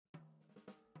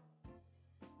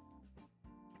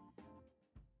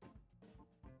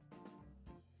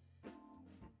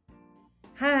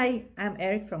Hi, I'm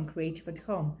Eric from Creative at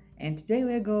Home, and today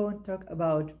we're going to talk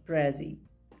about Prezi.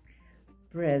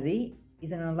 Prezi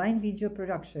is an online video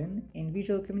production and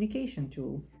visual communication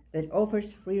tool that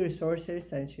offers free resources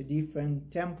such as different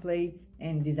templates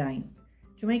and designs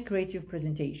to make creative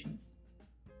presentations.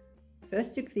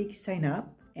 First, you click Sign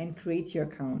Up and create your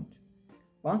account.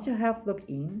 Once you have logged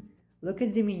in, look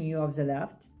at the menu of the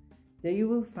left. There you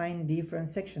will find different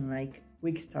sections like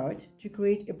Quick Start to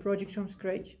create a project from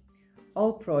scratch,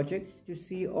 All Projects to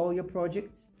see all your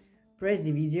projects,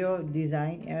 Prezi Video,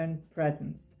 Design and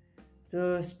Presence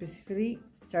to specifically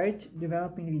start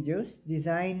developing videos,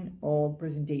 design or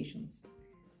presentations,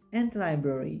 and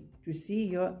Library to see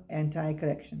your entire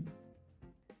collection.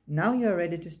 Now you are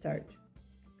ready to start.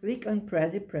 Click on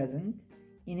Prezi Present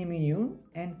in a menu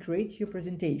and create your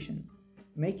presentation,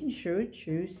 making sure to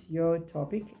choose your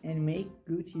topic and make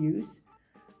good use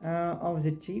of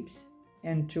the tips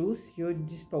and tools at your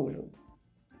disposal.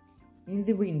 In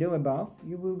the window above,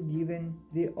 you will be given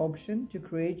the option to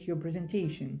create your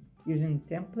presentation using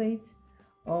templates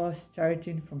or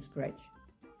starting from scratch.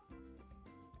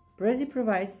 Prezi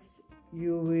provides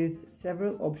you with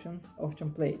several options of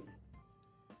templates: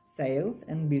 sales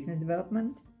and business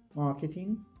development,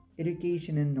 marketing,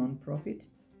 education and non-profit,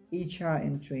 HR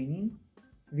and training,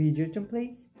 video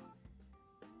templates.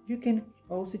 You can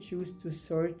also choose to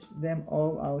sort them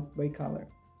all out by color.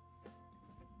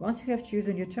 Once you have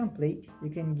chosen your template, you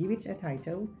can give it a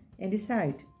title and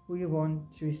decide who you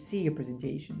want to see your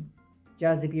presentation,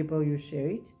 just the people you share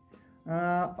it,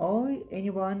 or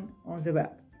anyone on the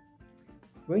web.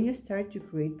 When you start to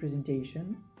create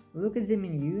presentation, look at the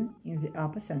menu in the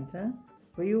upper center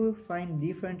where you will find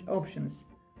different options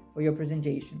for your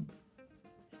presentation: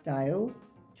 style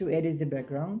to edit the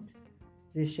background,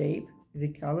 the shape, the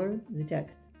color, the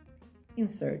text,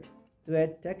 insert to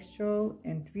add textual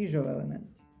and visual element,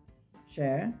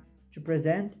 share to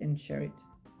present and share it.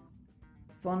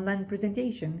 For online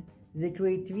presentation, the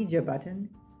Create Video button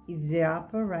is the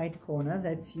upper right corner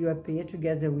lets you appear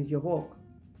together with your work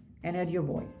and add your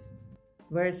voice.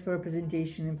 Whereas for a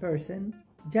presentation in person,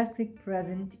 just click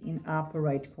Present in upper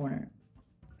right corner.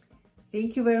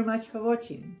 Thank you very much for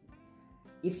watching.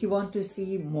 If you want to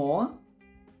see more,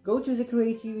 go to the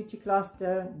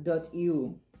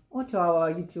creativitycluster.eu or to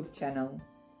our YouTube channel.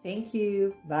 Thank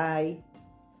you. Bye.